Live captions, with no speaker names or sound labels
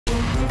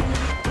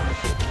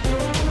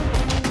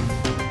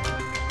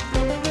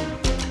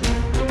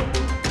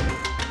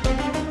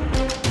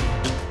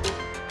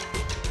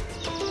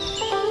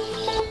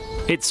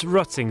It's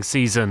rutting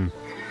season,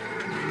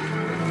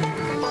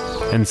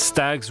 and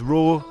stags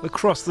roar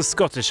across the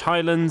Scottish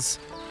Highlands,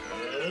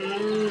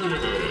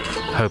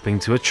 hoping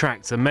to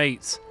attract a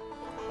mate.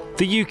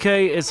 The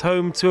UK is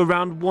home to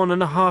around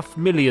 1.5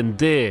 million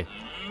deer,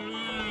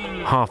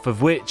 half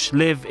of which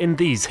live in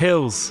these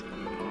hills.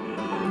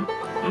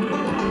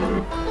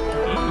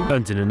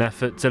 And in an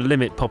effort to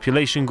limit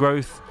population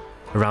growth,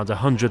 around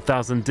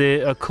 100,000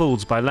 deer are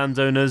culled by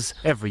landowners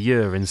every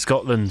year in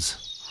Scotland.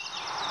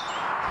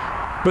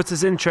 But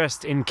as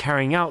interest in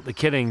carrying out the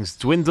killings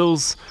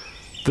dwindles,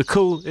 the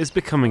cull is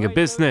becoming a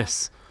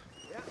business.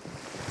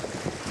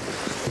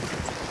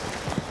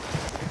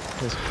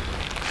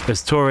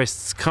 As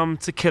tourists come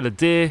to kill a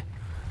deer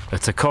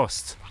at a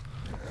cost.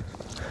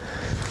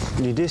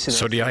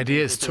 So the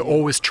idea is to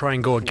always try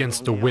and go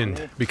against the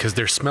wind, because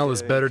their smell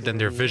is better than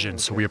their vision,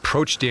 so we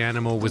approach the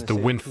animal with the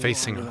wind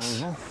facing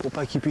us.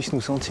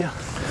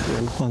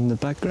 On the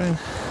background.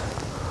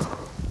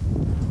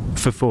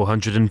 For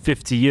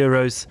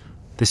 €450,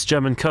 this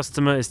German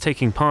customer is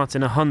taking part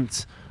in a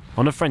hunt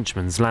on a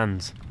Frenchman's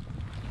land.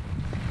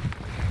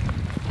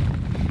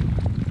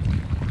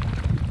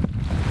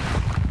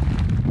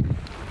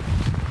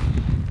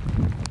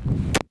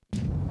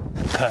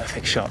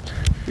 Perfect shot.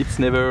 It's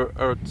never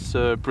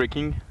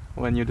heartbreaking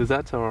when you do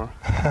that, or?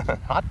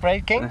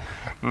 Heartbreaking?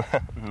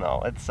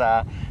 No, it's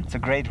a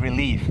great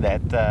relief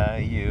that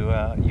you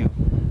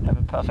have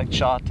a perfect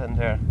shot and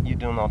you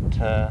do not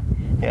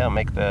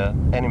make the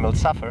animal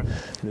suffer.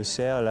 The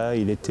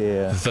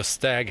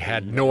stag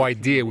had no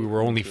idea we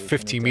were only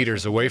 50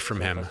 meters away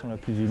from him.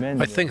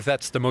 I think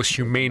that's the most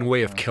humane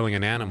way of killing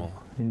an animal.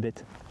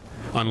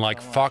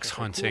 Unlike fox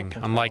hunting,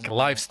 unlike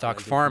livestock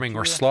farming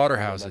or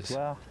slaughterhouses.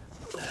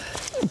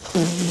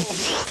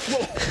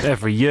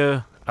 Every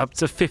year, up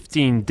to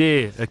 15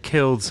 deer are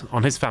killed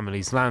on his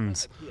family's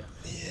land.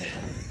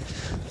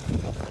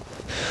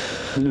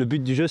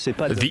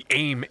 The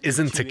aim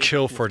isn't to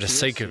kill for the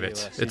sake of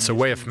it. It's a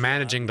way of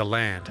managing the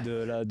land.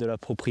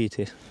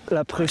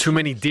 Too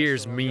many deer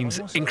means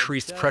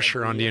increased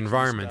pressure on the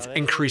environment,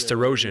 increased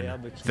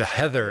erosion. The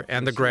heather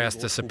and the grass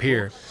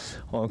disappear.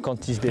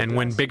 And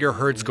when bigger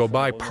herds go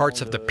by,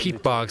 parts of the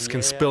peat bogs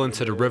can spill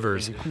into the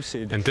rivers.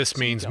 And this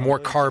means more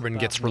carbon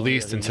gets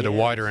released into the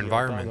wider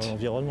environment.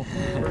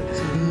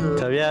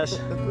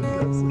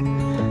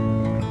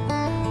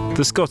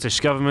 The Scottish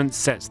government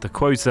sets the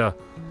quota,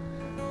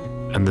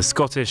 and the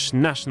Scottish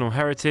national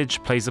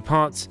heritage plays a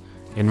part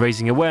in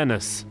raising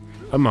awareness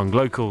among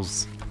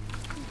locals.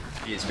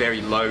 It's very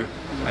low,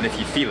 and if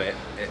you feel it,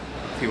 it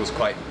feels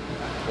quite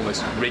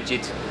almost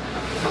rigid.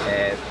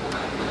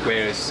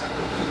 Whereas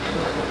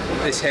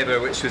this heather,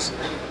 which was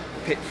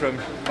picked from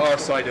our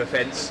side of the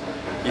fence,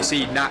 you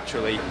see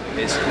naturally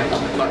is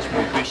much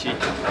more bushy.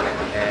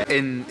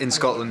 In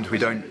Scotland we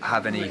don't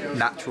have any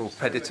natural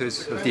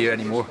predators of deer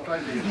anymore,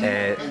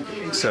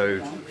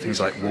 so things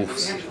like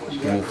wolf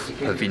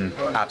have been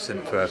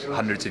absent for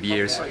hundreds of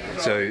years.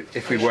 So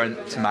if we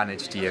weren't to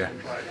manage deer,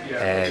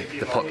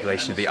 the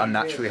population would be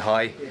unnaturally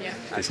high.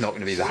 There's not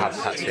going to be the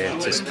habitats there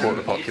to support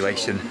the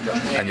population,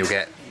 and you'll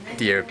get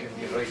deer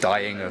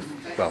dying of,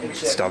 well,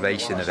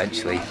 starvation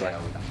eventually.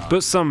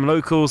 But some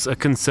locals are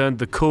concerned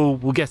the cull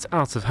will get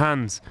out of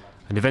hand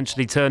and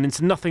eventually turn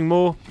into nothing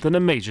more than a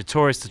major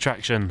tourist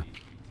attraction.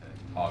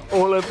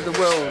 All over the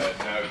world,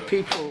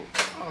 people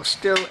are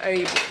still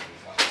able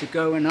to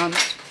go and hunt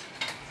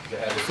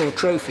for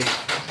trophy.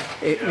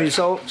 It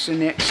results in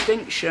the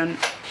extinction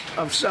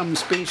of some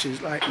species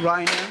like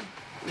rhino,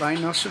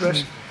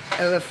 rhinoceros,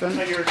 elephant,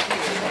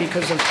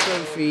 because of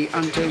trophy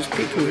hunters,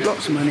 people with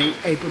lots of money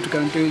able to go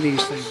and do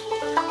these things.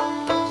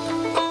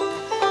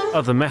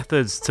 Other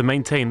methods to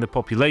maintain the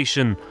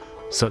population,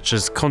 such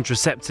as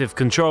contraceptive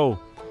control.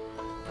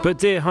 But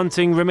deer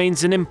hunting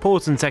remains an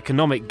important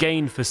economic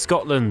gain for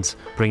Scotland,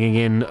 bringing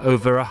in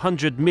over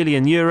 €100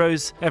 million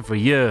every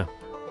year.